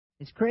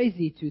It's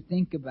crazy to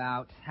think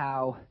about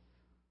how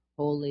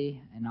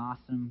holy and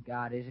awesome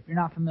God is. If you're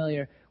not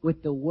familiar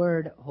with the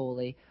word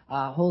holy,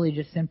 holy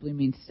just simply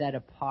means set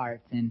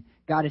apart. And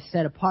God is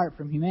set apart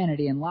from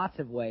humanity in lots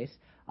of ways.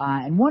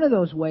 And one of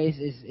those ways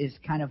is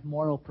kind of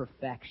moral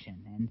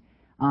perfection.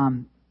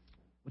 And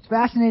what's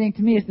fascinating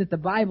to me is that the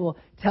Bible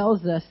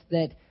tells us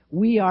that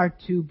we are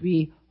to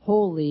be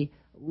holy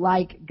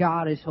like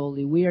God is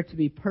holy. We are to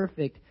be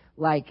perfect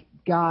like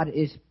God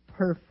is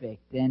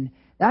perfect. And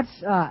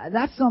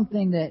that's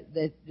something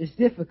that is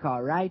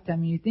difficult, right? I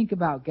mean, you think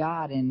about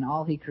God and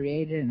all He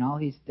created and all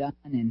He's done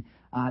and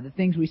the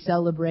things we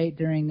celebrate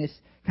during this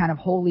kind of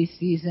holy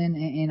season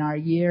in our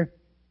year.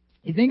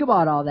 You think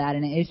about all that,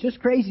 and it's just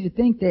crazy to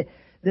think that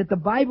the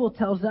Bible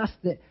tells us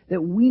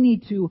that we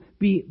need to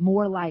be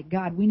more like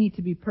God. We need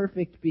to be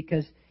perfect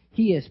because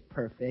He is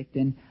perfect.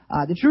 And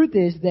the truth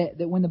is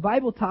that when the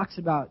Bible talks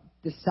about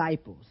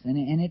disciples,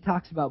 and it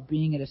talks about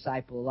being a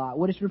disciple a lot,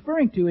 what it's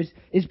referring to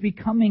is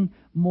becoming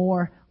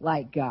more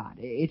like God.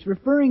 It's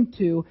referring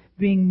to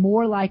being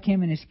more like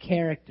Him in His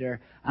character,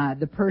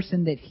 the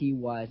person that He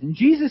was. And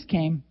Jesus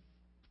came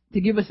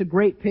to give us a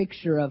great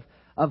picture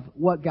of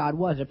what God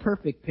was, a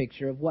perfect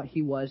picture of what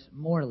He was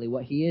morally,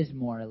 what He is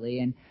morally.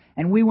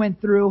 And we went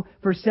through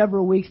for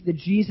several weeks the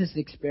Jesus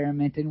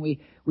experiment, and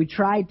we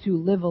tried to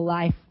live a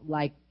life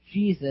like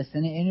Jesus,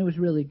 and it was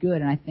really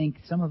good, and I think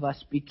some of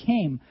us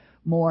became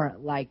more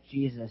like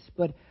Jesus.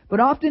 But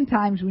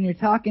oftentimes when you're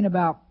talking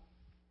about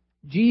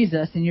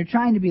Jesus and you're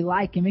trying to be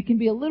like Him, it can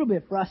be a little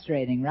bit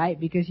frustrating, right?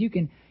 Because you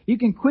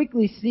can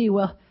quickly see,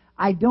 well,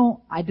 I don't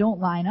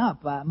line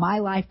up. My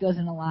life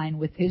doesn't align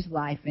with His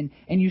life, and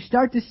you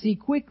start to see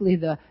quickly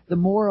the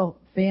moral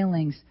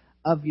failings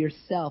of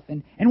yourself.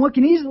 And what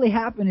can easily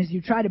happen is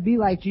you try to be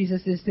like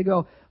Jesus is to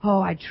go, oh,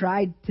 I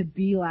tried to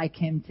be like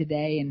Him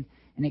today, and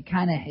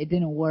it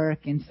didn't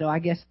work, and so I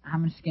guess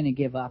I'm just going to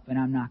give up, and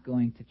I'm not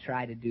going to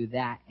try to do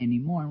that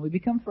anymore. And we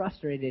become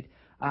frustrated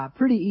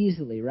pretty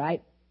easily,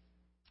 right?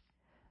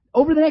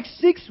 Over the next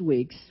 6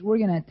 weeks, we're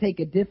going to take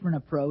a different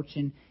approach,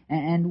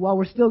 and while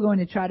we're still going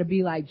to try to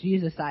be like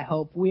Jesus, I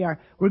hope, we're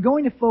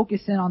going to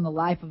focus in on the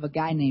life of a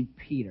guy named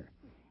Peter.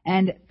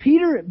 And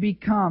Peter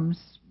becomes,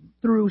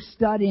 through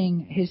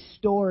studying his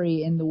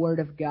story in the Word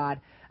of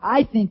God,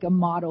 I think a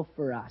model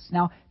for us.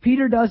 Now,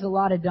 Peter does a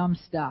lot of dumb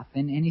stuff,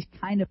 and he's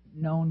kind of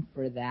known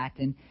for that.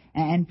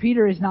 And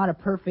Peter is not a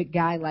perfect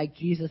guy like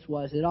Jesus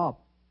was at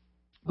all.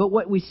 But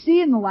what we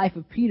see in the life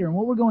of Peter, and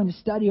what we're going to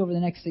study over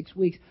the next 6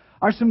 weeks,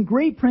 are some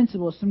great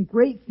principles, some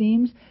great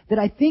themes that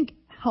I think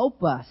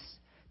help us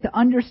to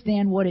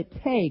understand what it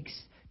takes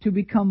to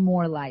become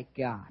more like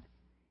God.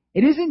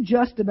 It isn't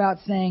just about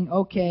saying,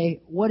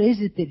 okay, what is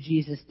it that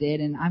Jesus did,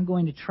 and I'm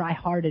going to try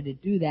harder to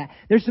do that.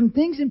 There's some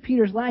things in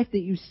Peter's life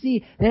that you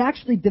see that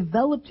actually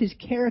developed his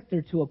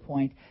character to a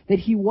point that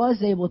he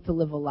was able to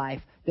live a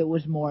life that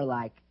was more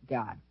like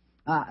God.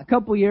 A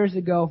couple years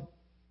ago,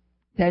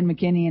 Ted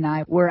McKinney and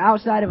I were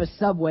outside of a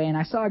Subway, and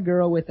I saw a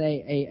girl with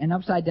an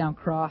upside-down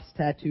cross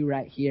tattoo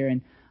right here,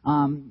 and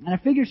I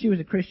figured she was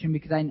a Christian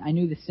because I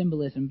knew the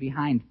symbolism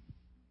behind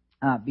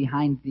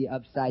the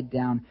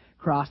upside-down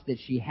cross that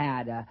she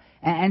had.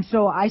 And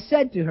so I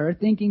said to her,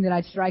 thinking that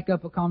I'd strike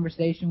up a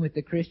conversation with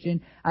the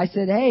Christian, I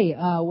said, hey,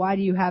 why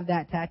do you have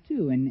that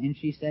tattoo? And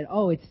she said,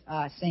 oh, it's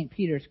St.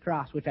 Peter's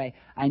cross, which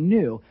I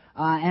knew.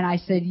 And I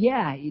said,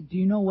 yeah, do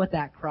you know what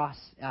that cross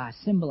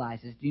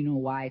symbolizes? Do you know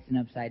why it's an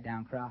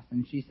upside-down cross?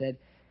 And she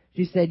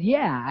said,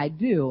 yeah, I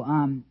do.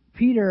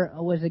 Peter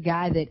was a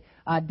guy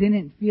that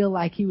didn't feel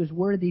like he was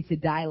worthy to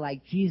die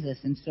like Jesus,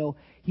 and so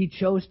he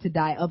chose to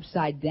die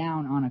upside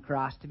down on a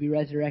cross, to be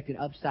resurrected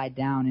upside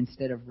down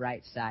instead of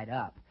right side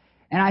up.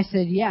 And I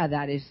said, yeah,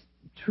 that is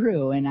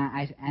true. And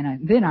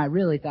then I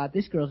really thought,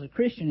 this girl's a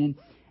Christian.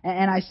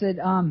 And I said,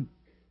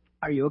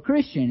 are you a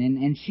Christian?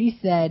 And she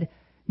said,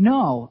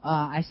 no.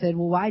 I said,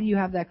 well, why do you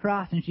have that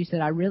cross? And she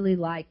said, I really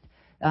liked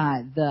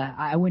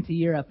I went to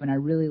Europe and I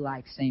really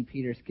liked St.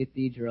 Peter's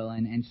Cathedral,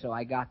 and so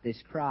I got this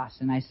cross.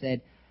 And I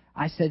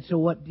said, so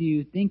what do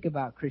you think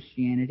about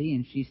Christianity?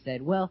 And she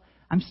said, well,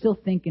 I'm still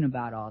thinking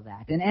about all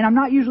that. And I'm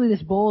not usually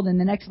this bold, and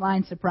the next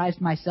line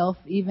surprised myself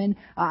even.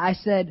 I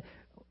said,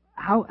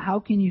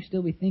 how can you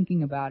still be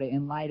thinking about it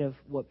in light of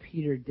what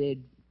Peter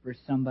did for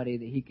somebody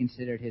that he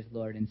considered his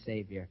Lord and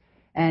Savior?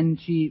 And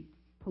she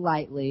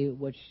politely,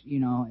 which,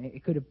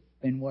 it could have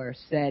been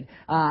worse, said,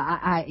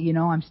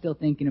 I'm still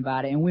thinking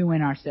about it, and we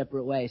went our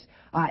separate ways.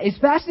 It's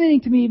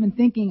fascinating to me even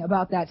thinking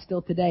about that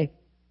still today,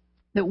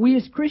 that we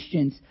as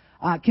Christians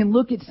can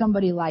look at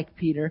somebody like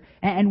Peter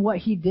and what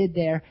he did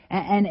there,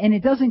 and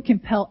it doesn't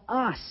compel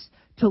us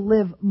to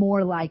live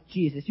more like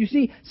Jesus. You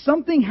see,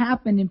 something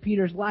happened in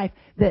Peter's life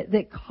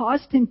that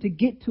caused him to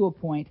get to a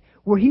point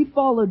where he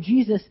followed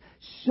Jesus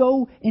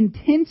so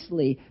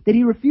intensely that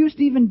he refused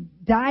to even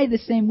die the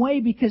same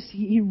way because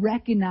he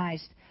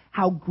recognized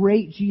how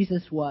great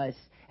Jesus was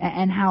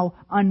and how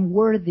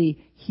unworthy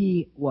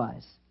he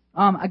was.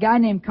 A guy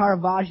named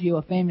Caravaggio,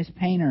 a famous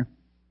painter,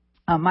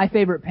 my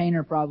favorite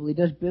painter probably,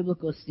 does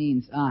biblical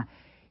scenes.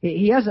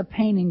 he has a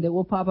painting that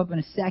will pop up in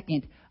a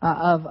second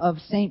of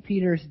St.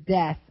 Peter's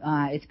death.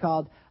 It's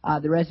called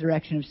The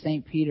Resurrection of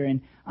St. Peter.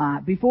 And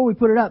before we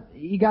put it up,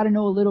 you got to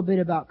know a little bit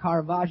about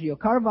Caravaggio.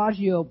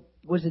 Caravaggio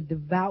was a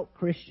devout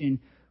Christian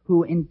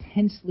who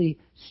intensely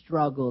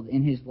struggled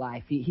in his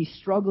life. He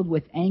struggled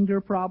with anger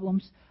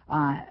problems,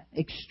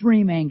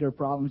 extreme anger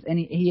problems, and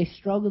he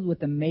struggled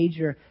with a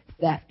major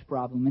theft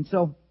problem. And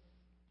so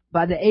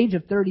by the age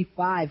of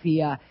 35,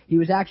 he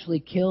was actually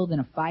killed in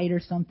a fight or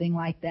something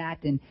like that.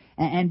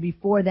 And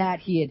before that,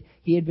 he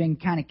had been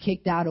kind of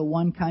kicked out of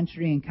one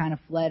country and kind of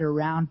fled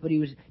around. But he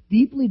was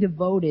deeply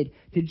devoted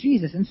to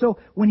Jesus. And so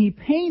when he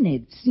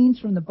painted scenes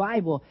from the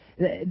Bible,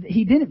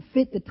 he didn't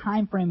fit the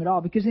time frame at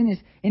all. Because in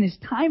his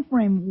time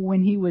frame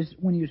when he was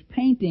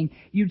painting,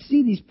 you'd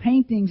see these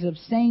paintings of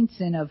saints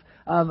and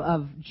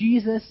of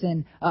Jesus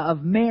and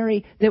of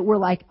Mary that were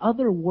like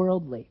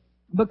otherworldly.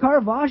 But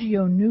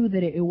Caravaggio knew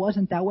that it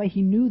wasn't that way.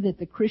 He knew that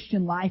the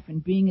Christian life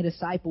and being a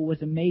disciple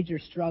was a major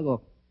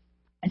struggle.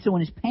 And so in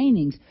his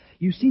paintings,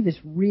 you see this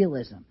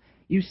realism.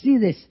 You see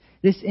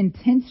this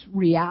intense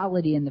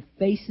reality in the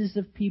faces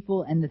of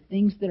people and the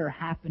things that are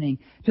happening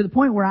to the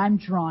point where I'm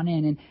drawn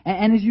in.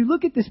 And as you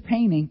look at this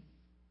painting,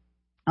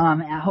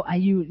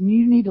 you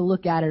need to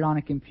look at it on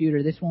a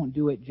computer. This won't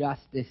do it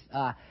justice.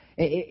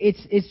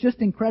 It's just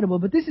incredible.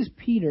 But this is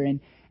Peter,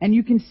 and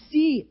you can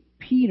see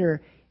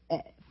Peter.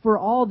 For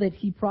all that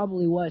he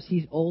probably was,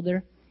 he's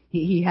older.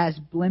 He has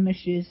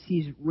blemishes.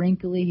 He's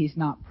wrinkly. He's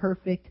not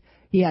perfect.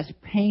 He has a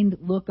pained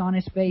look on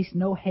his face,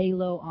 no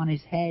halo on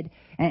his head.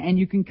 And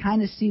you can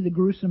kind of see the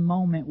gruesome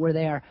moment where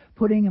they are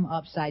putting him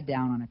upside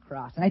down on a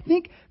cross. And I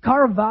think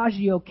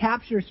Caravaggio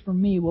captures for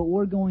me what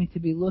we're going to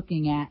be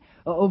looking at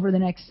over the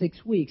next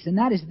 6 weeks. And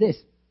that is this.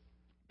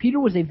 Peter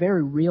was a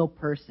very real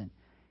person.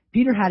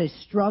 Peter had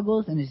his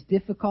struggles and his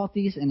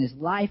difficulties in his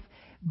life.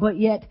 But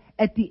yet,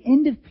 at the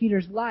end of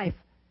Peter's life,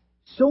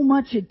 so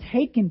much had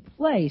taken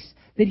place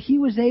that he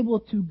was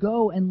able to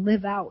go and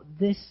live out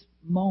this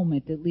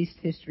moment, at least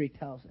history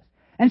tells us.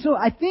 And so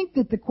I think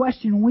that the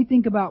question when we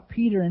think about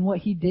Peter and what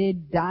he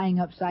did dying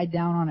upside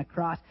down on a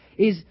cross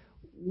is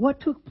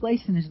what took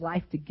place in his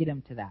life to get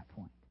him to that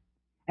point.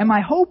 And my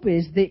hope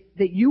is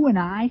that you and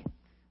I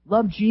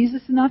love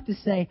Jesus enough to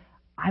say,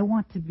 I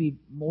want to be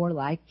more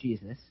like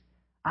Jesus.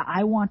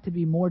 I want to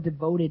be more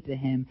devoted to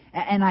Him.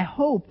 And I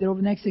hope that over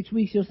the next 6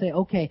 weeks you'll say,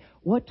 okay,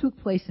 what took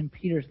place in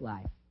Peter's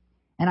life?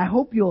 And I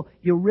hope you'll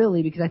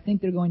really, because I think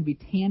they're going to be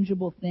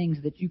tangible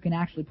things that you can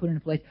actually put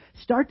into place,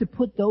 start to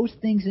put those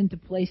things into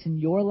place in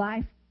your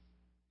life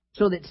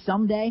so that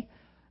someday,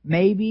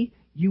 maybe,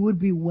 you would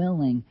be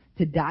willing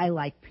to die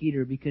like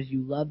Peter because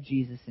you love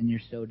Jesus and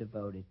you're so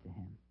devoted to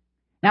Him.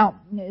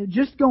 Now,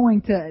 just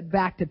going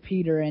back to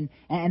Peter and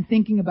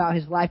thinking about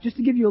his life, just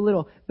to give you a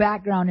little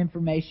background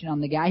information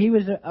on the guy, he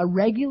was a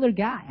regular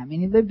guy. I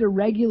mean, he lived a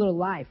regular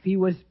life. He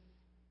was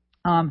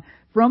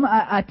from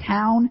a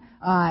town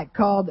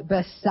called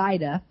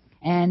Bethsaida.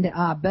 And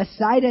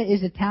Bethsaida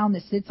is a town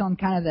that sits on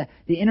kind of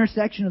the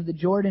intersection of the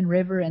Jordan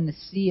River and the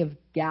Sea of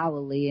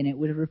Galilee. And it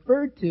was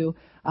referred to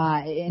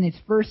in its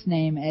first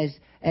name as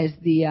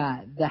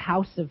the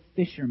house of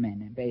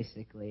fishermen,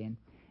 basically.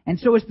 And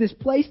so it's this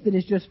place that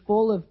is just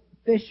full of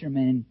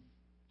fishermen.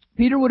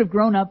 Peter would have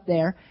grown up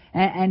there,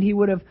 and he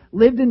would have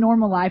lived a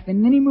normal life.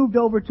 And then he moved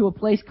over to a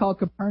place called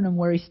Capernaum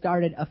where he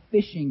started a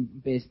fishing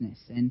business.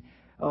 And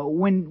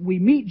when we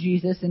meet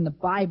Jesus in the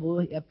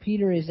Bible,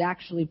 Peter is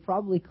actually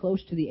probably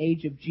close to the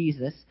age of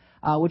Jesus,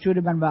 which would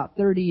have been about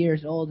 30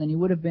 years old, and he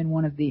would have been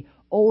one of the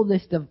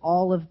oldest of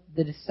all of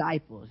the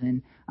disciples.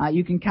 And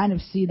you can kind of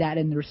see that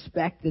in the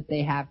respect that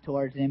they have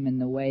towards him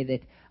and the way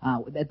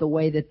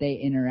that they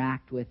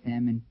interact with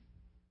him.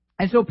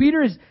 And so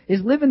Peter is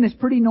living this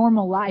pretty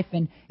normal life,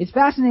 and it's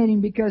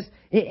fascinating because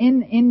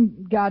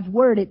in God's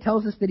Word it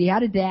tells us that he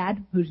had a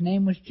dad whose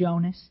name was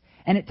Jonas,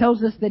 and it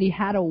tells us that he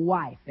had a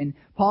wife. And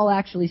Paul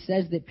actually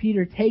says that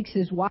Peter takes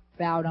his wife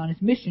out on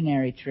his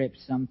missionary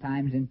trips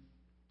sometimes, and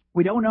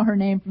we don't know her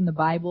name from the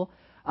Bible,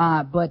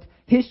 but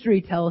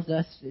history tells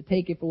us,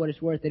 take it for what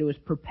it's worth, that it was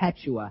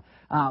Perpetua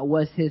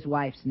was his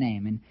wife's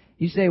name. And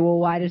you say, well,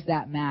 why does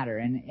that matter?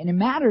 And it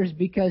matters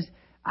because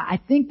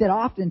I think that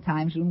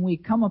oftentimes when we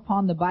come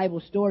upon the Bible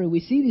story, we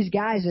see these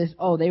guys as,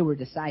 oh, they were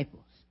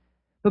disciples.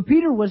 But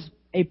Peter was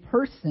a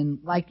person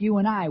like you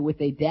and I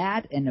with a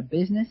dad and a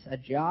business, a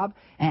job,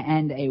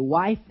 and a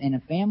wife and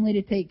a family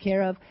to take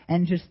care of,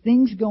 and just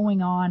things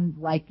going on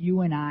like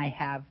you and I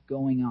have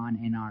going on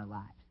in our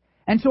lives.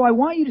 And so I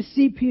want you to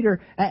see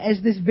Peter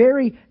as this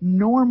very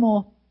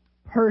normal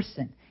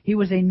person. He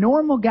was a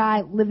normal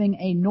guy living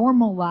a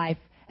normal life,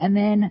 and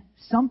then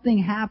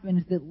something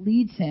happens that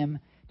leads him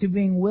to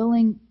be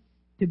willing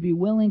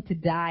to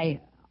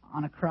die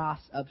on a cross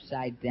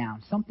upside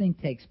down. Something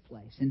takes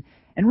place.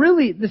 And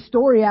really, the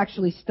story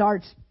actually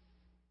starts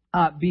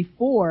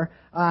before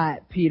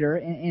Peter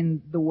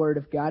in the Word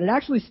of God. It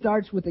actually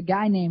starts with a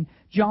guy named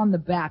John the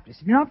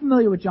Baptist. If you're not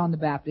familiar with John the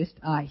Baptist,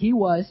 he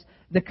was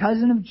the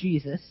cousin of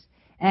Jesus,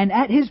 And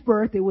at his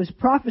birth, it was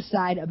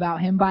prophesied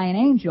about him by an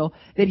angel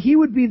that he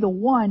would be the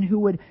one who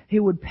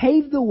would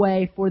pave the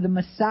way for the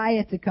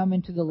Messiah to come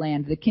into the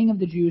land, the King of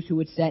the Jews who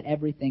would set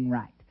everything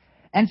right.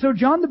 And so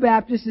John the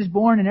Baptist is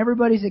born, and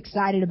everybody's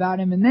excited about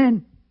him. And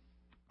then,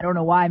 I don't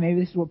know why, maybe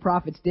this is what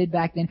prophets did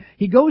back then,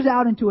 he goes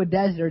out into a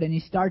desert and he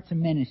starts a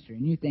ministry.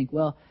 And you think,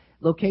 well,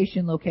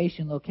 location,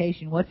 location,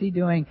 location. What's he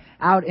doing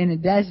out in a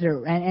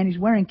desert? And he's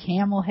wearing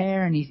camel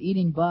hair and he's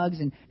eating bugs,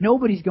 and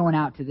nobody's going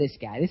out to this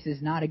guy. This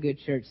is not a good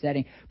church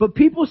setting. But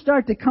people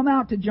start to come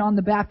out to John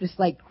the Baptist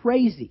like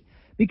crazy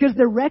because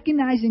they're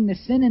recognizing the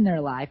sin in their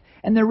life,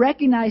 and they're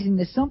recognizing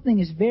that something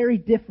is very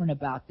different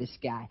about this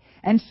guy.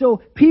 And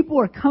so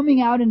people are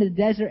coming out into the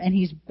desert and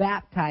he's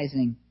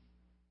baptizing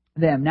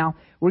them. Now,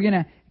 we're going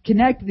to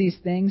connect these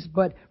things,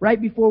 but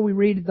right before we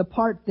read the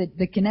part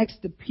that connects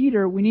to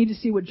Peter, we need to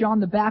see what John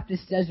the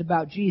Baptist says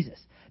about Jesus.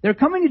 They're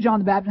coming to John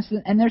the Baptist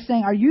and they're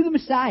saying, "Are you the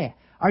Messiah?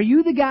 Are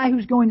you the guy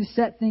who's going to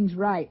set things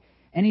right?"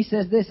 And he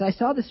says this, "I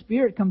saw the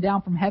Spirit come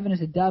down from heaven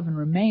as a dove and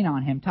remain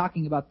on him,"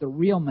 talking about the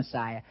real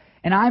Messiah.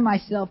 "And I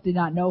myself did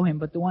not know him,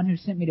 but the one who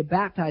sent me to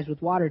baptize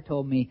with water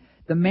told me,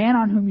 'The man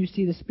on whom you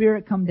see the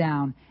Spirit come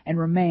down and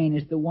remain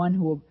is the one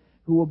who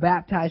will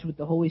baptize with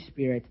the Holy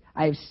Spirit.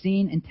 I have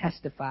seen and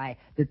testify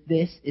that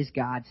this is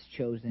God's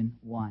chosen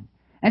one.'"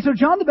 And so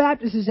John the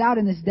Baptist is out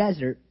in this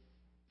desert,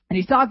 and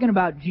he's talking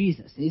about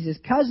Jesus. He's his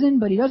cousin,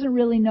 but he doesn't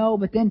really know.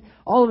 But then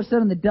all of a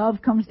sudden the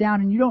dove comes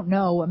down, and you don't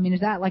know. I mean, is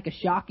that like a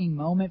shocking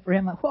moment for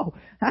him? Like, whoa,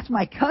 that's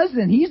my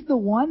cousin. He's the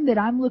one that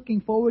I'm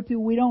looking forward to.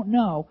 We don't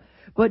know.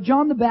 But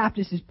John the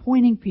Baptist is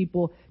pointing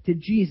people to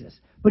Jesus.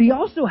 But he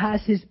also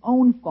has his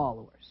own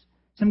followers.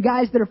 Some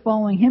guys that are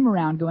following him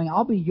around going,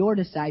 "I'll be your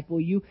disciple.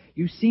 You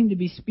seem to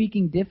be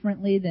speaking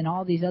differently than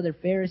all these other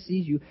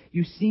Pharisees.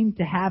 You seem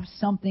to have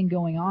something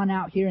going on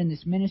out here in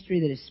this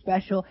ministry that is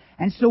special.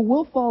 And so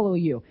we'll follow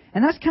you."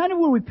 And that's kind of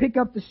where we pick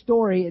up the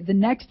story, the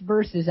next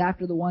verses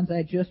after the ones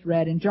I just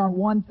read in John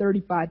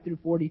 1:35 through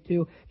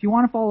 42. If you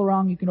want to follow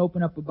along, you can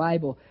open up a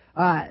Bible.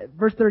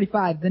 Verse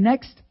 35, "The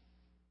next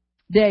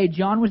day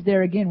John was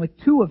there again with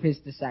two of his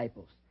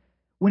disciples.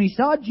 When he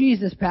saw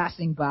Jesus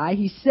passing by,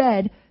 he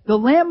said, 'The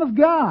Lamb of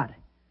God.'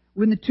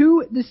 When the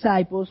two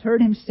disciples heard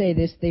him say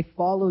this, they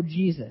followed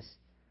Jesus.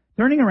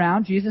 Turning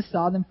around, Jesus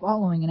saw them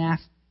following and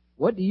asked,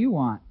 'What do you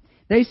want?'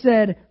 They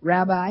said,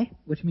 'Rabbi,'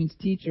 which means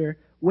teacher,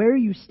 'where are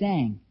you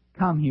staying?'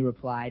 'Come,' he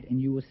replied,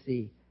 'and you will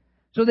see.'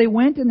 So they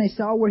went and they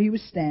saw where he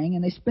was staying,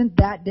 and they spent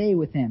that day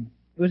with him.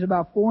 It was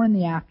about 4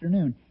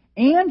 p.m.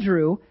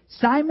 Andrew,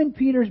 Simon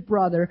Peter's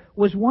brother,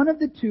 was one of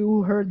the two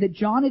who heard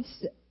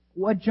that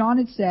what John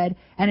had said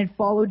and had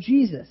followed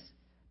Jesus.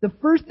 The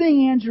first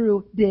thing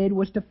Andrew did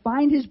was to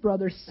find his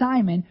brother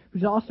Simon,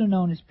 who's also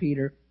known as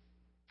Peter,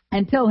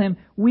 and tell him,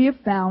 'We have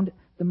found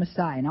the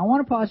Messiah.'" Now I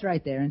want to pause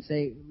right there and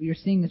say, you're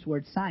seeing this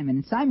word Simon.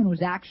 And Simon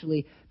was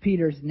actually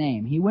Peter's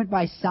name. He went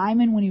by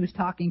Simon when he was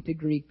talking to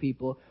Greek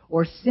people,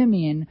 or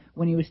Simeon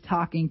when he was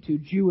talking to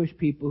Jewish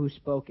people who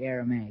spoke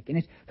Aramaic. And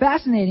it's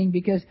fascinating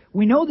because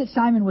we know that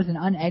Simon was an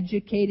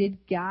uneducated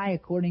guy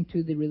according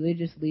to the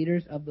religious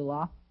leaders of the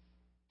law.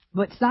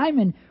 But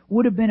Simon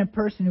would have been a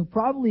person who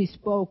probably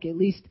spoke, at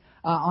least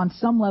on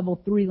some level,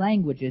 3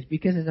 languages,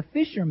 because as a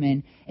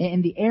fisherman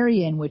in the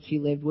area in which he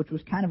lived, which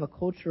was kind of a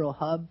cultural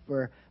hub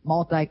for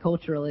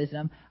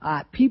multiculturalism,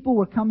 people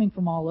were coming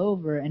from all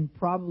over and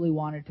probably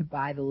wanted to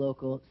buy the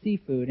local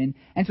seafood.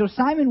 And so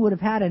Simon would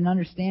have had an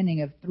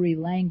understanding of 3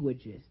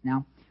 languages.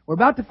 Now, we're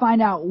about to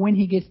find out when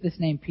he gets this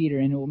name Peter,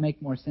 and it will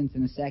make more sense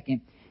in a second.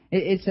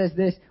 It says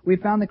this, "We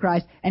found the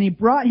Christ, and he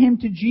brought him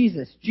to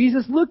Jesus.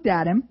 Jesus looked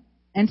at him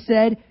and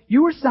said,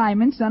 'You are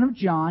Simon, son of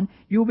John.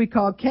 You will be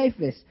called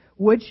Cephas,'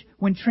 which,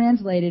 when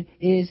translated,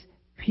 is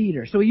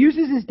Peter." So he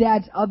uses his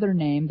dad's other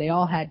name. They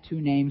all had 2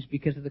 names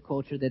because of the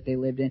culture that they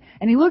lived in.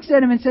 And he looks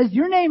at him and says,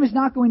 "Your name is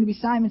not going to be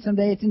Simon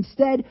someday. It's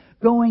instead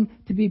going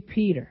to be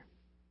Peter."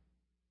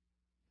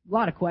 A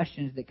lot of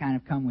questions that kind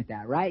of come with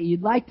that, right?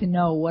 You'd like to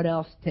know what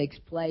else takes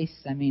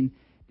place. I mean,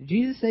 did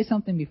Jesus say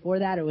something before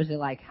that? Or was it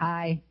like,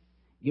 "Hi,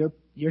 you're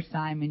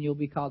Simon, you'll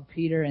be called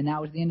Peter," and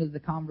that was the end of the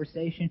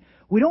conversation?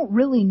 We don't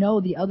really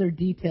know the other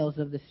details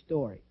of the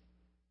story.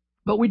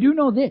 But we do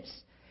know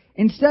this.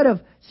 Instead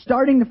of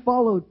starting to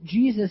follow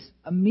Jesus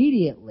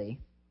immediately,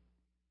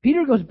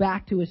 Peter goes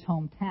back to his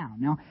hometown.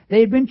 Now,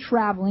 they had been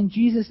traveling,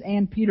 Jesus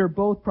and Peter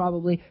both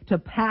probably, to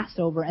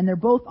Passover, and they're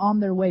both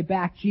on their way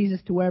back,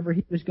 Jesus to wherever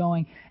he was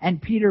going,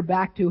 and Peter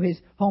back to his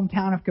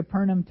hometown of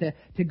Capernaum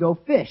to go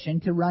fish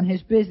and to run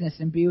his business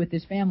and be with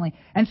his family.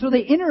 And so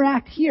they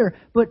interact here,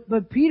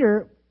 but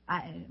Peter,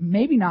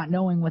 maybe not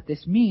knowing what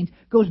this means,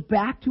 goes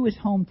back to his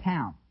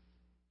hometown.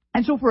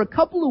 And so for a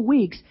couple of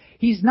weeks,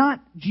 he's not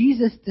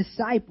Jesus'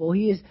 disciple.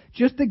 He is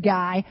just a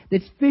guy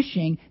that's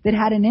fishing that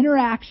had an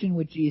interaction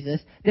with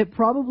Jesus that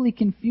probably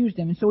confused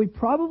him. And so he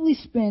probably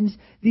spends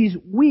these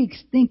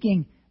weeks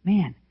thinking,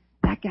 "Man,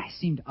 that guy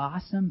seemed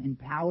awesome and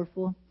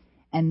powerful.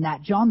 And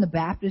that John the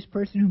Baptist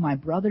person who my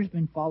brother's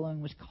been following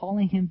was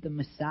calling him the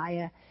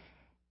Messiah.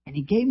 And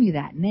he gave me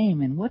that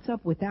name. And what's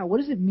up with that?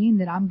 What does it mean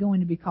that I'm going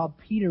to be called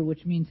Peter,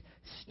 which means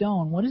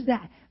stone? What does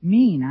that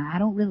mean? I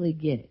don't really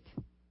get it."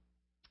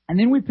 And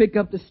then we pick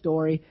up the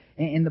story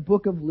in the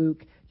book of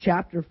Luke,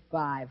 chapter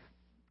 5,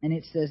 and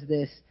it says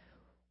this: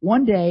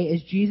 One day,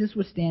 as Jesus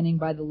was standing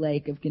by the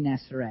lake of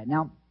Gennesaret.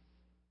 Now,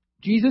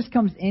 Jesus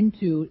comes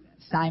into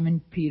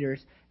Simon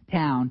Peter's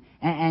town,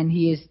 and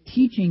he is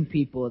teaching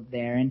people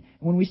there. And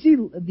when we see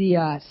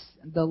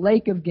the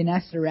lake of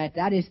Gennesaret,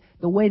 that is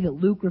the way that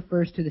Luke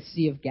refers to the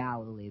Sea of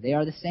Galilee. They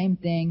are the same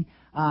thing.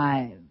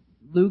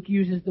 Luke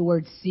uses the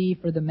word sea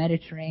for the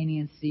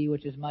Mediterranean Sea,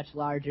 which is much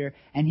larger,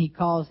 and he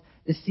calls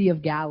the Sea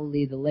of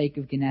Galilee the Lake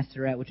of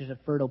Gennesaret, which is a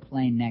fertile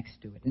plain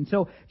next to it. And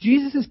so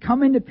Jesus has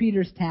come into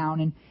Peter's town,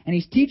 and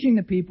he's teaching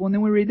the people, and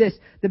then we read this: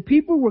 The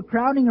people were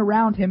crowding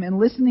around him and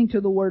listening to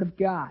the word of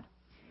God.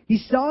 He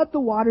saw at the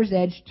water's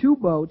edge 2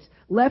 boats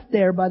left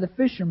there by the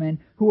fishermen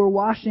who were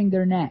washing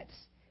their nets.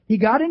 He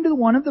got into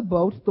one of the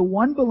boats, the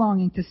one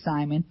belonging to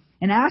Simon,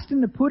 and asked him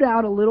to put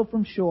out a little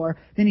from shore.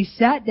 Then he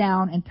sat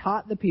down and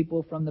taught the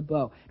people from the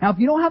boat. Now, if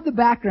you don't have the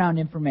background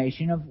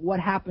information of what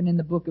happened in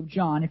the book of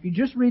John, if you're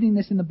just reading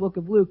this in the book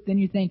of Luke, then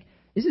you think,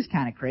 this is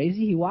kind of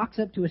crazy. He walks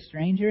up to a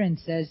stranger and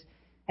says,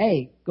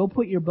 hey, go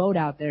put your boat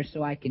out there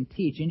so I can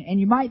teach. And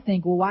you might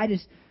think, well, why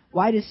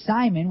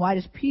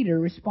does Peter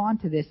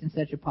respond to this in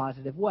such a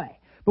positive way?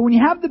 But when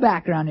you have the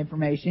background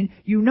information,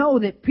 you know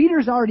that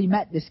Peter's already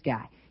met this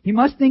guy. He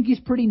must think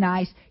he's pretty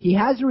nice. He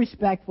has a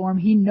respect for him.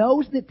 He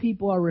knows that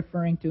people are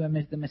referring to him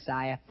as the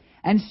Messiah.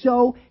 And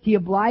so he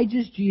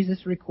obliges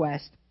Jesus'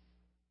 request.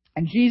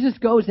 And Jesus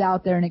goes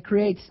out there, and it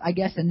creates, I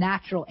guess, a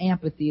natural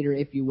amphitheater,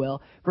 if you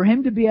will, for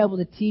him to be able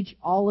to teach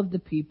all of the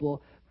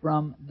people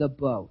from the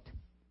boat.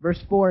 Verse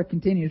 4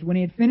 continues: When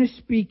he had finished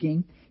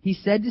speaking, he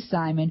said to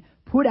Simon,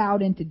 Put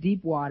out into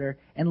deep water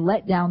and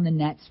let down the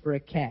nets for a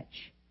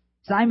catch.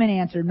 Simon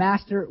answered,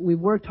 Master, we've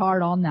worked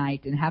hard all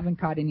night and haven't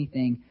caught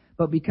anything,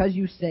 but because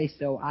you say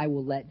so, I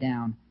will let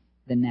down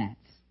the nets.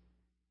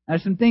 Now,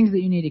 there's some things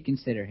that you need to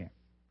consider here.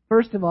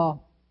 First of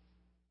all,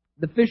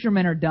 the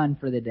fishermen are done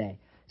for the day.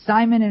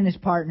 Simon and his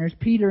partners,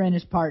 Peter and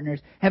his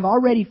partners, have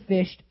already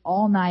fished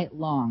all night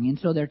long, and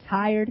so they're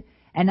tired.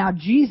 And now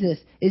Jesus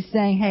is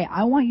saying, hey,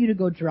 I want you to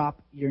go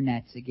drop your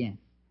nets again.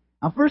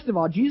 Now, first of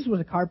all, Jesus was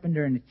a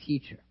carpenter and a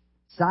teacher.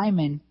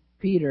 Simon,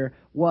 Peter,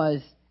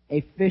 was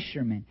a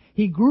fisherman.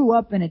 He grew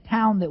up in a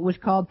town that was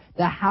called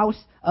the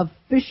House of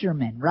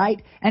Fishermen, right?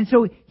 And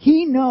so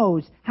he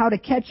knows how to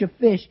catch a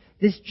fish.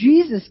 This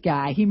Jesus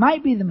guy, he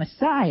might be the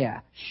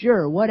Messiah,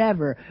 sure,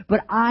 whatever,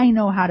 but I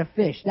know how to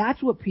fish.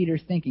 That's what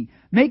Peter's thinking.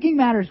 Making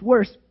matters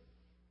worse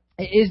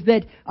is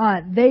that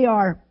they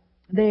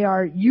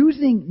are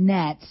using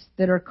nets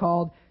that are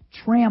called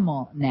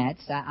trammel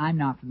nets. I'm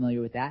not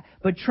familiar with that.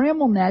 But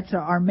trammel nets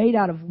are made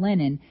out of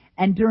linen,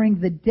 and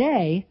during the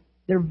day,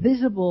 they're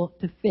visible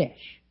to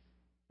fish.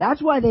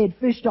 That's why they had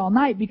fished all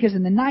night, because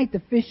in the night,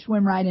 the fish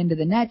swim right into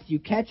the nets. You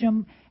catch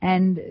them,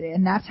 and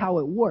that's how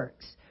it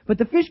works. But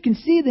the fish can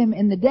see them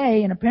in the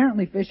day, and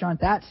apparently fish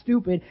aren't that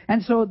stupid,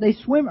 and so they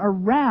swim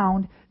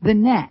around the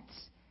nets.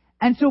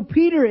 And so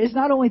Peter is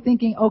not only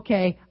thinking,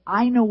 okay,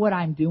 I know what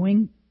I'm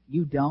doing,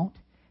 you don't.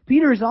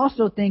 Peter is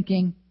also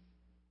thinking,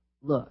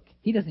 look,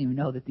 he doesn't even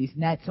know that these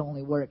nets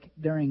only work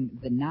during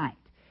the night.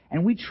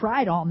 And we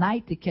tried all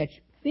night to catch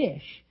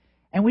fish,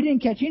 and we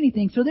didn't catch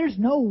anything, so there's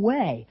no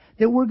way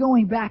that we're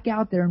going back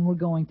out there and we're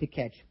going to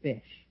catch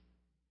fish.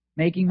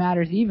 Making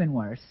matters even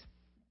worse,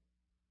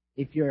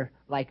 if you're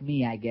like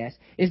me, I guess,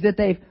 is that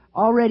they've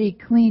already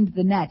cleaned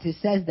the nets. It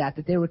says that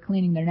they were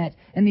cleaning their nets.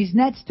 And these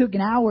nets took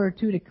an hour or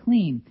two to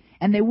clean.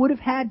 And they would have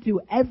had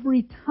to,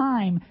 every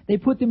time they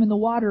put them in the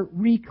water,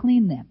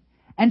 re-clean them.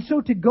 And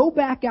so to go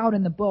back out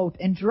in the boat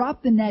and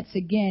drop the nets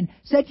again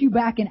sets you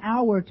back an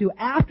hour or two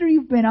after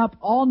you've been up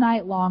all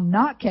night long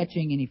not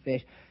catching any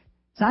fish.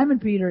 Simon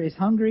Peter is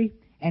hungry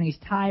and he's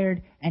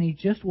tired and he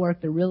just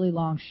worked a really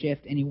long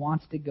shift and he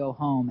wants to go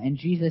home. And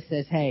Jesus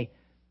says, hey,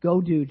 go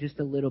do just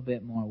a little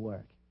bit more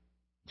work.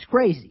 It's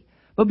crazy.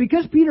 But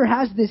because Peter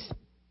has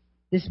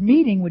this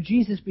meeting with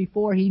Jesus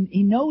before,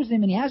 he knows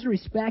him and he has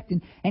respect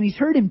and he's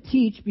heard him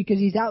teach because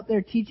he's out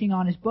there teaching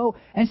on his boat.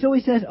 And so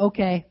he says,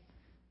 okay,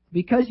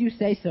 because you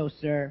say so,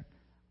 sir,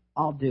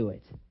 I'll do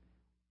it.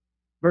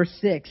 Verse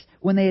 6,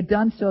 when they had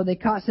done so, they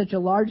caught such a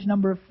large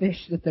number of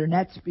fish that their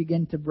nets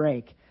began to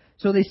break.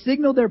 So they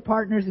signaled their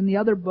partners in the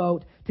other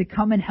boat to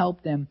come and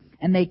help them.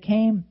 And they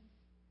came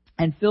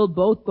and filled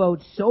both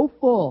boats so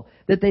full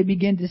that they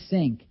began to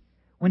sink.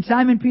 When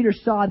Simon Peter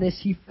saw this,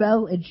 he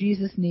fell at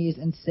Jesus' knees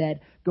and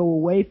said, Go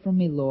away from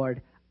me,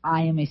 Lord,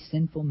 I am a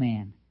sinful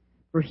man.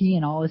 For he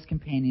and all his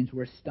companions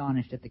were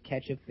astonished at the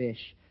catch of fish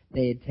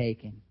they had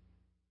taken.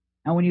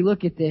 Now, when you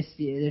look at this,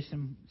 there's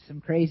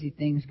some crazy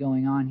things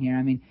going on here.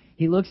 I mean,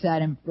 he looks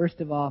at him, first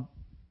of all,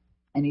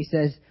 and he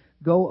says,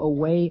 Go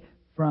away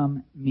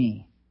from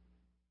me.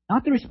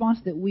 Not the response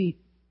that we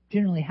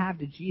generally have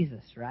to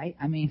Jesus, right?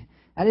 I mean,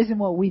 that isn't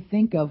what we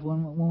think of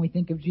when we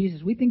think of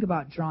Jesus. We think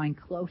about drawing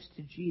close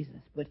to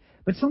Jesus.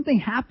 But something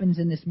happens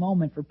in this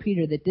moment for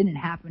Peter that didn't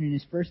happen in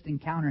his first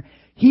encounter.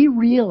 He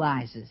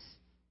realizes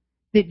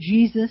that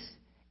Jesus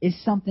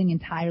is something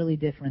entirely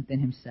different than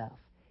himself.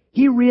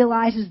 He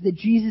realizes that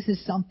Jesus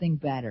is something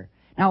better.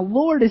 Now,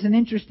 Lord is an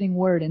interesting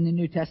word in the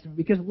New Testament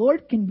because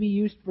Lord can be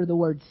used for the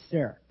word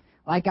sir.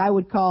 Like I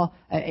would call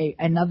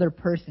another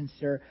person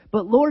sir.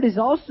 But Lord is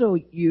also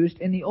used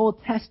in the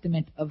Old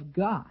Testament of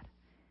God.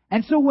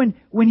 And so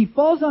when he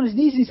falls on his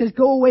knees and he says,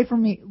 "Go away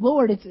from me,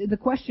 Lord," the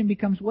question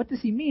becomes, what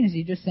does he mean? Is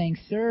he just saying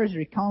sir? Is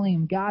he calling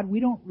him God?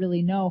 We don't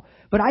really know.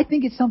 But I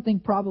think it's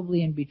something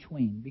probably in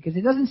between. Because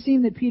it doesn't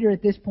seem that Peter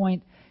at this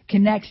point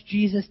connects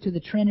Jesus to the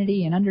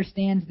Trinity and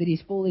understands that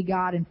he's fully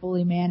God and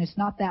fully man. It's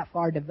not that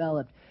far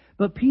developed.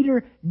 But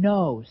Peter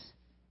knows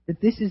that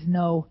this is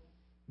no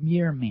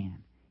mere man.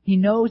 He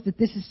knows that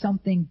this is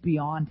something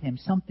beyond him,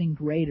 something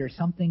greater,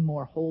 something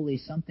more holy,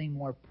 something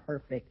more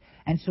perfect.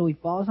 And so he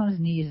falls on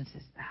his knees and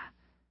says,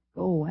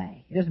 "Go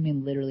away." He doesn't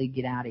mean literally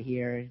get out of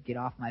here, get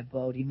off my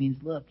boat. He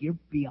means, look, you're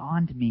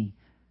beyond me,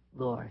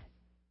 Lord.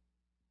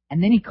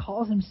 And then he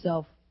calls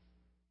himself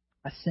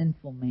a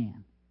sinful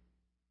man.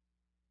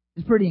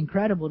 It's pretty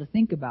incredible to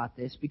think about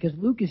this because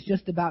Luke is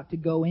just about to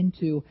go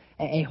into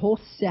a whole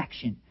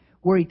section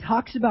where he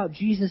talks about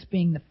Jesus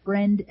being the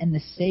friend and the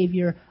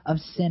Savior of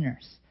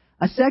sinners.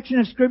 A section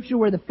of Scripture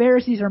where the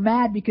Pharisees are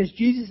mad because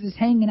Jesus is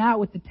hanging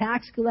out with the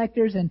tax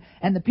collectors and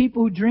the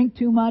people who drink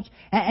too much.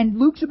 And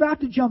Luke's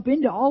about to jump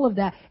into all of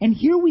that. And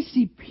here we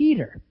see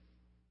Peter,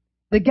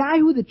 the guy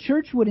who the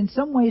church would in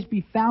some ways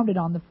be founded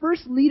on, the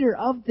first leader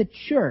of the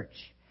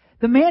church,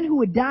 the man who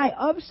would die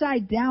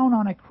upside down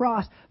on a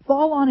cross,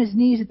 fall on his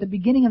knees at the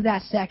beginning of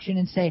that section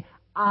and say,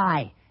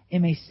 "I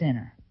am a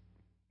sinner."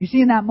 You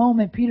see, in that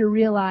moment, Peter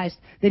realized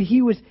that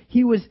he was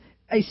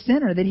a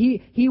sinner, that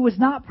he was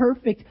not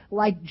perfect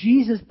like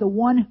Jesus, the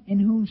one in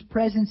whose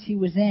presence he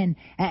was in.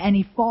 And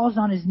he falls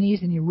on his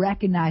knees and he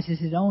recognizes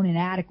his own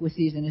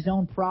inadequacies and his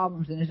own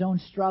problems and his own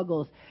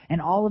struggles and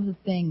all of the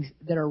things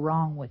that are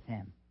wrong with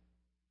him.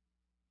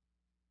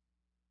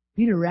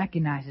 Peter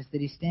recognizes that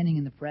he's standing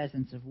in the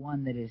presence of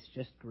one that is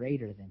just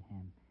greater than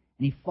him.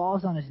 And he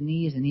falls on his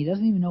knees and he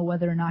doesn't even know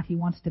whether or not he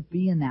wants to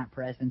be in that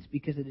presence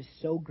because it is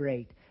so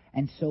great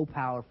and so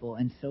powerful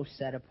and so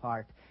set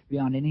apart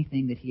beyond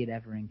anything that he had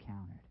ever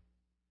encountered.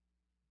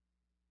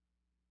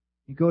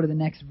 You go to the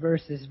next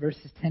verses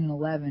 10 and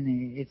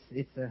 11, it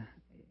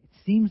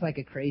seems like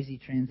a crazy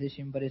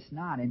transition, but it's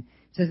not. And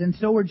it says, "And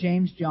so were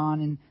James, John,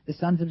 and the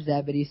sons of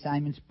Zebedee,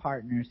 Simon's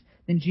partners.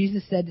 Then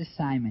Jesus said to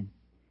Simon,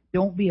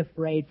 'Don't be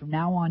afraid. From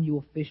now on you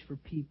will fish for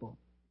people.'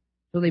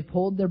 So they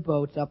pulled their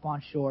boats up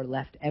on shore,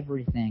 left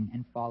everything,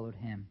 and followed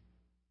him."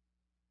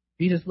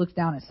 Jesus looks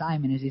down at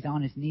Simon as he's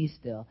on his knees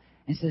still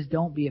and says,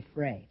 "Don't be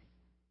afraid."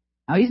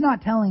 Now, he's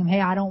not telling him, "Hey,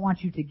 I don't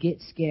want you to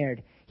get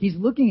scared." He's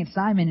looking at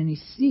Simon and he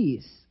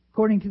sees,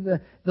 according to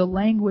the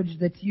language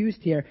that's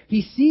used here,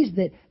 he sees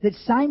that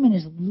Simon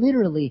is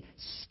literally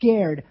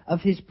scared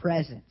of his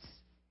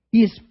presence.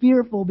 He is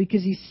fearful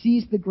because he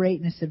sees the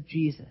greatness of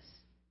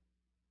Jesus.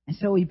 And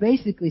so he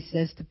basically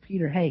says to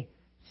Peter, "Hey,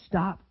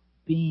 stop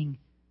being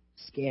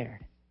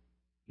scared.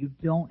 You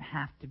don't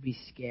have to be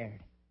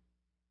scared."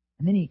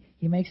 And then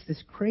he makes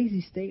this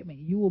crazy statement,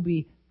 "You will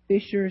be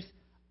fishers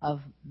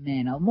of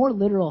men." A more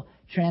literal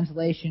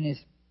translation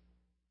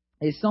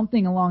is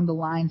something along the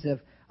lines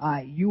of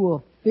 "you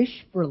will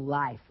fish for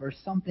life," or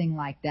something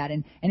like that.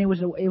 And it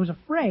was a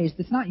phrase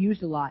that's not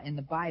used a lot in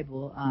the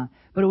Bible,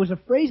 but it was a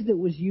phrase that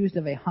was used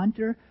of a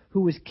hunter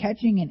who was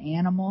catching an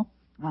animal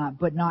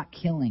but not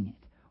killing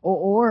it,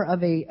 or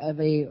of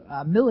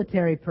a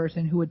military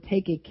person who would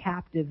take a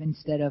captive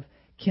instead of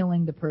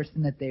killing the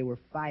person that they were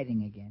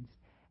fighting against.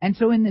 And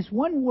so in this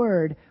one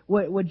word,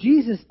 what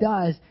Jesus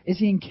does is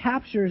he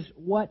encaptures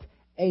what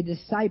a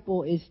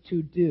disciple is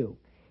to do.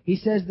 He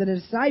says that a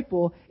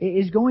disciple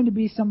is going to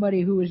be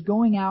somebody who is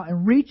going out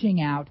and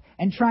reaching out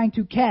and trying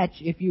to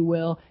catch, if you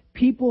will,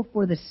 people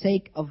for the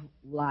sake of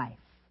life.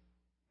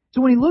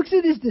 So when he looks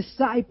at his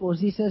disciples,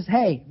 he says,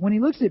 hey, when he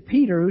looks at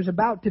Peter, who's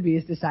about to be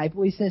his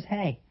disciple, he says,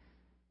 "Hey,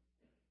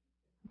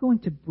 I'm going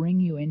to bring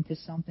you into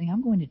something.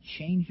 I'm going to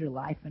change your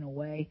life in a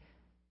way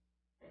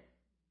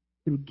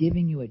through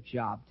giving you a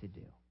job to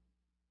do."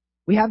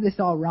 We have this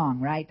all wrong,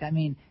 right? I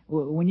mean,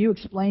 when you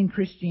explain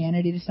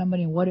Christianity to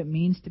somebody and what it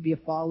means to be a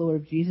follower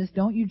of Jesus,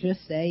 don't you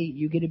just say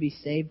you get to be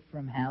saved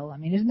from hell? I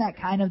mean, isn't that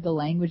kind of the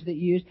language that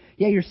you use?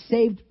 Yeah, you're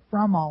saved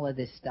from all of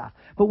this stuff.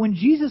 But when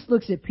Jesus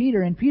looks at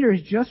Peter, and Peter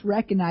has just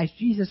recognized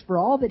Jesus for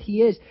all that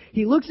he is,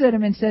 he looks at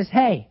him and says,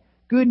 "Hey,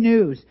 good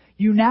news.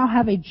 You now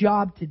have a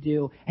job to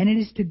do, and it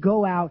is to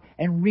go out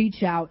and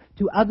reach out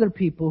to other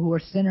people who are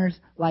sinners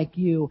like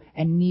you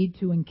and need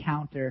to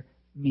encounter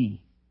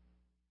me."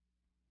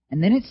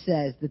 And then it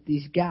says that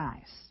these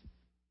guys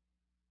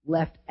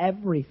left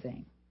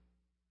everything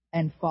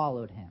and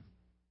followed him.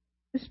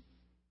 Just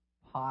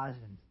pause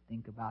and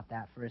think about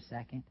that for a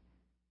second.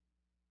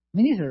 I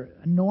mean, these are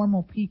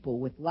normal people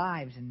with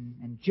lives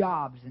and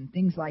jobs and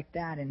things like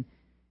that. And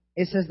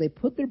it says they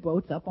put their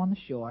boats up on the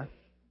shore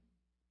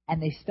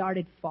and they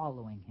started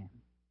following him.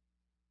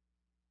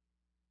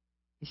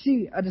 You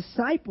see, a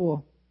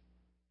disciple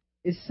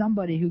is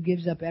somebody who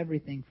gives up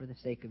everything for the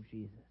sake of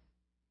Jesus.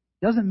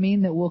 Doesn't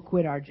mean that we'll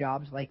quit our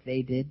jobs like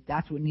they did.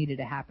 That's what needed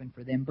to happen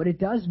for them. But it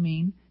does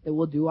mean that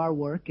we'll do our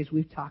work, as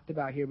we've talked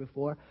about here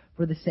before,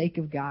 for the sake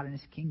of God and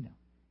His kingdom.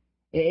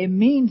 It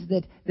means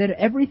that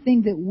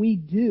everything that we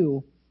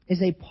do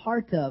is a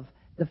part of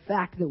the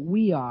fact that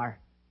we are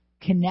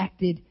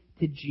connected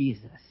to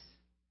Jesus.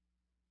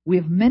 We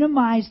have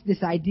minimized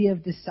this idea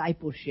of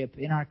discipleship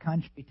in our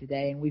country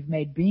today, and we've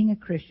made being a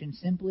Christian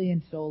simply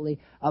and solely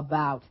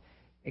about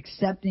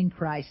accepting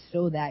Christ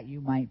so that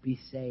you might be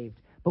saved.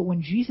 But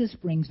when Jesus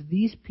brings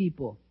these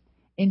people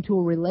into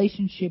a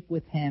relationship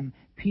with Him,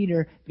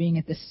 Peter being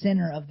at the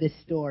center of this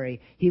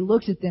story, he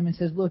looks at them and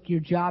says, look,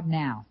 your job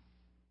now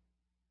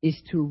is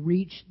to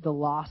reach the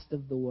lost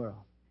of the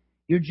world.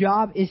 Your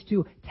job is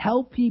to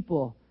tell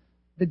people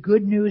the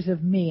good news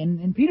of me.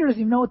 And Peter doesn't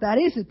even know what that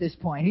is at this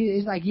point.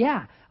 He's like,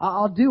 yeah,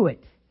 I'll do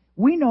it.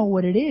 We know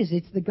what it is.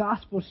 It's the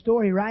gospel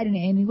story, right?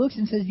 And he looks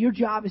and says, your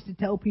job is to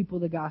tell people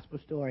the gospel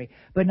story.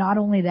 But not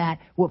only that,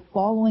 what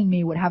following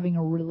me, what having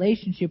a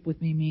relationship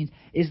with me means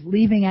is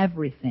leaving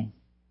everything.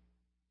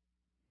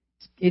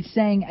 It's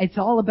saying, it's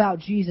all about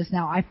Jesus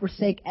now. I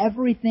forsake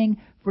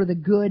everything for the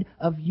good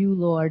of you,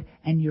 Lord,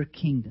 and your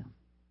kingdom.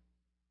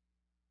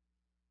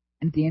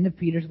 And at the end of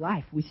Peter's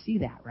life, we see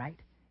that, right?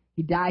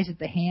 He dies at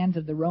the hands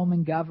of the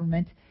Roman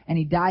government, and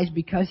he dies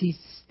because he's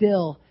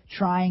still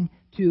trying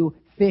to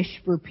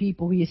fish for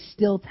people. He is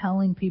still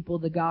telling people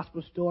the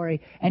gospel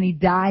story, and he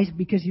dies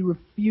because he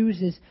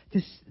refuses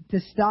to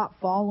stop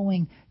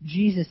following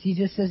Jesus. He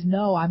just says,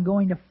 no, I'm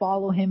going to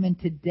follow Him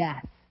into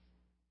death.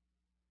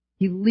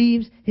 He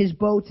leaves his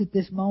boats at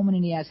this moment,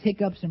 and he has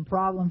hiccups and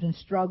problems and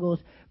struggles,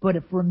 but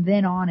from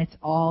then on, it's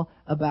all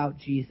about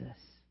Jesus.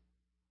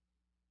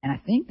 And I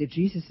think that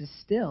Jesus is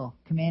still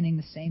commanding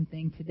the same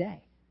thing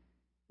today.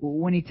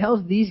 When He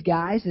tells these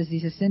guys, as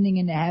He's ascending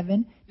into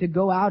heaven, to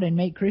go out and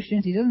make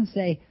Christians, He doesn't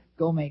say,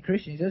 go make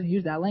Christians. He doesn't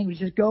use that language.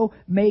 He says, go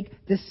make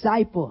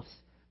disciples.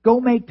 Go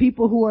make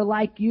people who are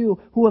like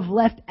you, who have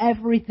left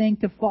everything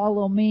to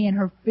follow me and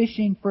are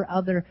fishing for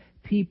other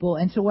people.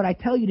 And so what I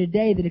tell you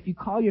today, that if you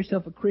call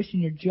yourself a Christian,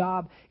 your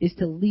job is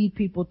to lead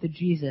people to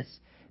Jesus,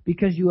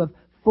 because you have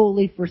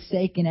fully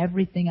forsaken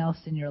everything else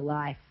in your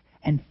life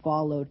and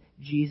followed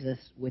Jesus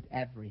with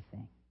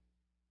everything.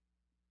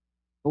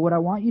 But what I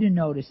want you to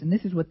notice, and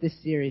this is what this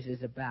series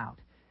is about,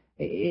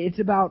 it's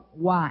about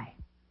why.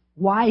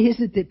 Why is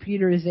it that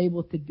Peter is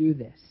able to do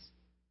this?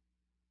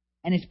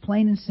 And it's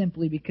plain and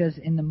simply because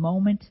in the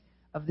moment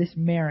of this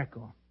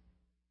miracle,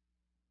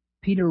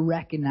 Peter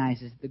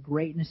recognizes the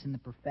greatness and the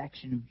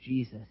perfection of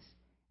Jesus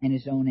and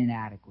his own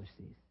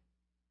inadequacies.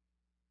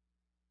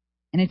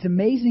 And it's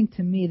amazing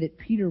to me that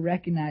Peter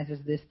recognizes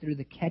this through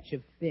the catch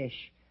of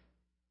fish.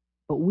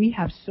 But we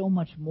have so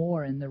much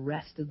more in the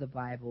rest of the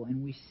Bible,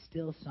 and we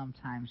still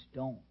sometimes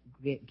don't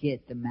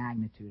get the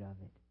magnitude of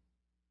it.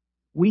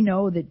 We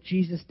know that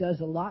Jesus does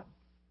a lot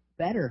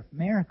better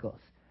miracles,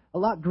 a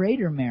lot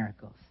greater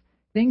miracles,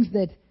 things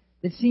that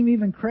seem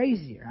even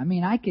crazier. I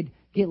mean, I could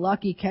get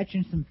lucky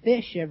catching some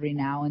fish every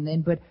now and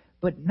then,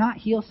 but not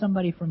heal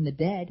somebody from the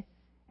dead.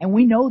 And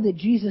we know that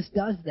Jesus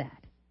does that.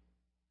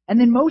 And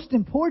then most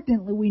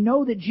importantly, we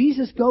know that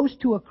Jesus goes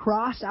to a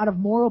cross out of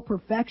moral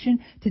perfection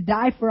to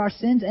die for our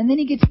sins, and then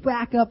He gets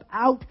back up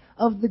out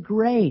of the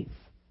grave.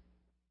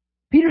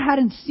 Peter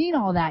hadn't seen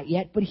all that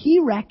yet, but he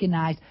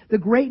recognized the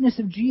greatness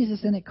of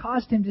Jesus, and it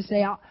caused him to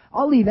say,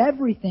 I'll leave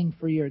everything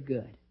for your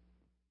good.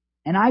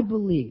 And I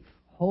believe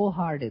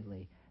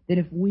wholeheartedly that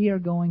if we are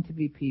going to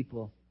be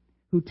people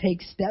who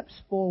take steps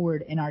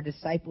forward in our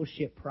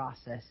discipleship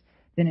process,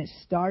 then it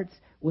starts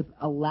with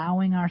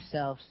allowing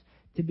ourselves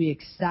to be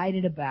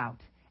excited about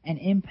and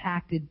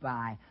impacted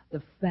by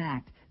the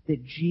fact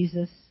that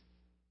Jesus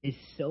is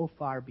so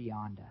far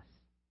beyond us.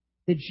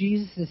 That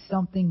Jesus is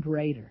something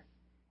greater.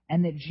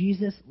 And that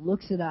Jesus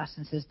looks at us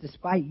and says,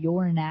 despite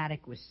your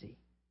inadequacy,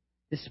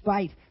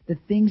 despite the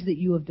things that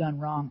you have done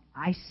wrong,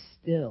 I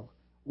still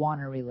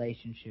want a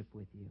relationship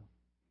with you.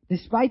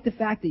 Despite the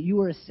fact that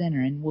you are a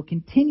sinner and will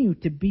continue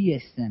to be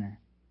a sinner,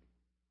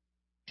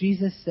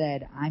 Jesus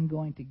said, I'm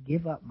going to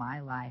give up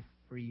my life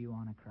for you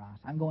on a cross.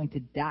 I'm going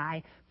to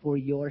die for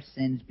your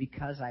sins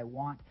because I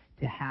want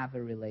to have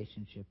a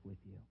relationship with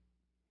you.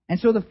 And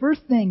so the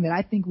first thing that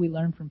I think we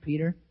learn from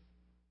Peter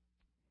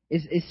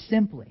is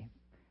simply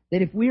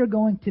that if we are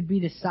going to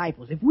be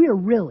disciples, if we are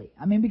really,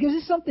 because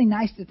it's something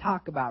nice to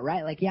talk about,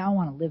 right? Like, yeah, I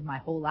want to live my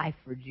whole life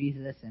for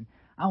Jesus, and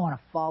I want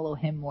to follow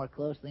Him more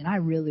closely, and I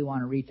really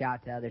want to reach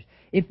out to others.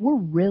 If we're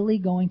really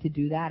going to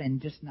do that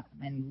and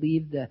and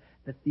leave the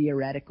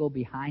theoretical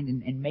behind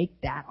and make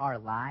that our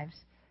lives,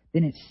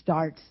 then it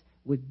starts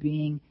with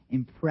being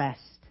impressed,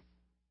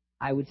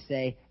 I would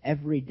say,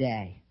 every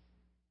day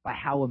by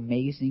how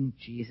amazing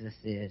Jesus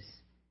is,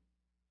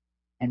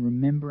 and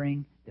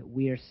remembering that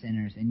we are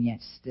sinners, and yet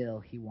still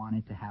He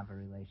wanted to have a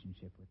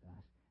relationship with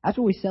us. That's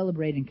what we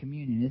celebrate in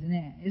communion, isn't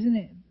it? Isn't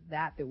it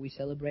that we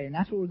celebrate? And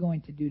that's what we're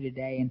going to do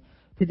today. And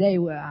today,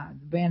 the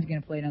band's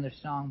going to play another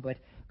song, but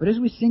as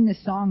we sing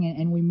this song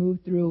and we move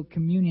through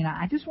communion,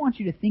 I just want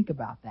you to think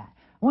about that.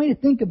 I want you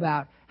to think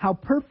about how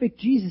perfect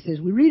Jesus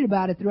is. We read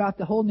about it throughout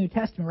the whole New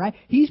Testament, right?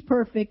 He's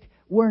perfect,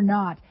 we're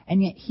not,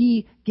 and yet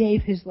He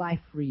gave His life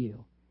for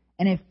you.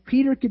 And if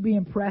Peter could be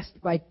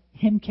impressed by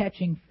him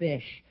catching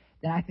fish,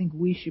 then I think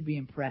we should be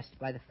impressed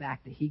by the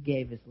fact that He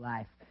gave His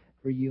life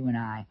for you and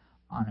I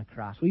on a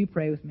cross. Will you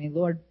pray with me?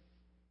 Lord,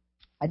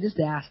 I just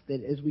ask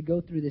that as we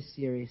go through this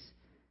series,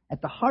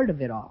 at the heart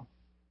of it all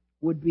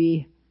would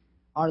be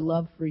our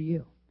love for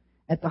you.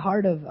 At the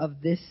heart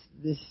of this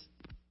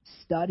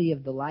study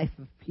of the life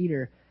of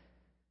Peter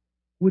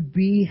would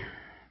be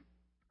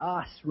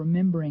us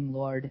remembering,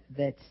 Lord,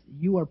 that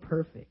You are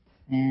perfect,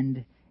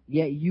 and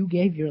yet You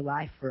gave Your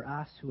life for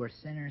us who are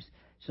sinners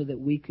so that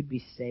we could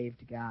be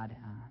saved, God.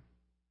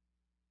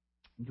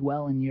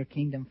 Dwell in Your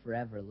kingdom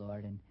forever,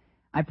 Lord. And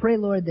I pray,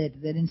 Lord, that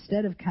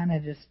instead of kind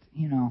of just,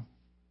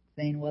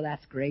 saying, well,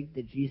 that's great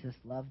that Jesus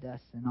loved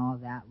us and all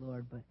that,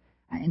 Lord, but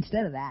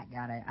instead of that,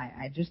 God,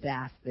 I just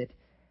ask that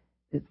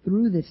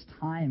through this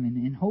time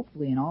and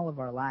hopefully in all of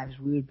our lives,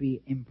 we would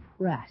be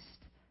impressed,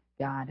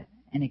 God,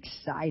 and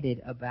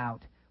excited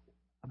about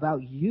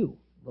You,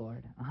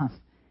 Lord.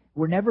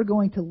 We're never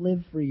going to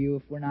live for You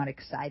if we're not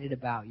excited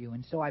about You.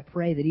 And so I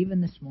pray that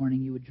even this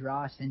morning You would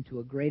draw us into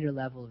a greater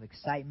level of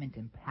excitement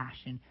and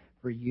passion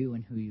for You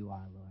and who You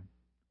are, Lord.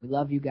 We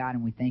love You, God,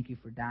 and we thank You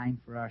for dying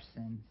for our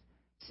sins,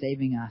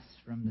 saving us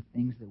from the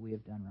things that we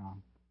have done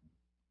wrong.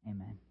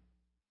 Amen.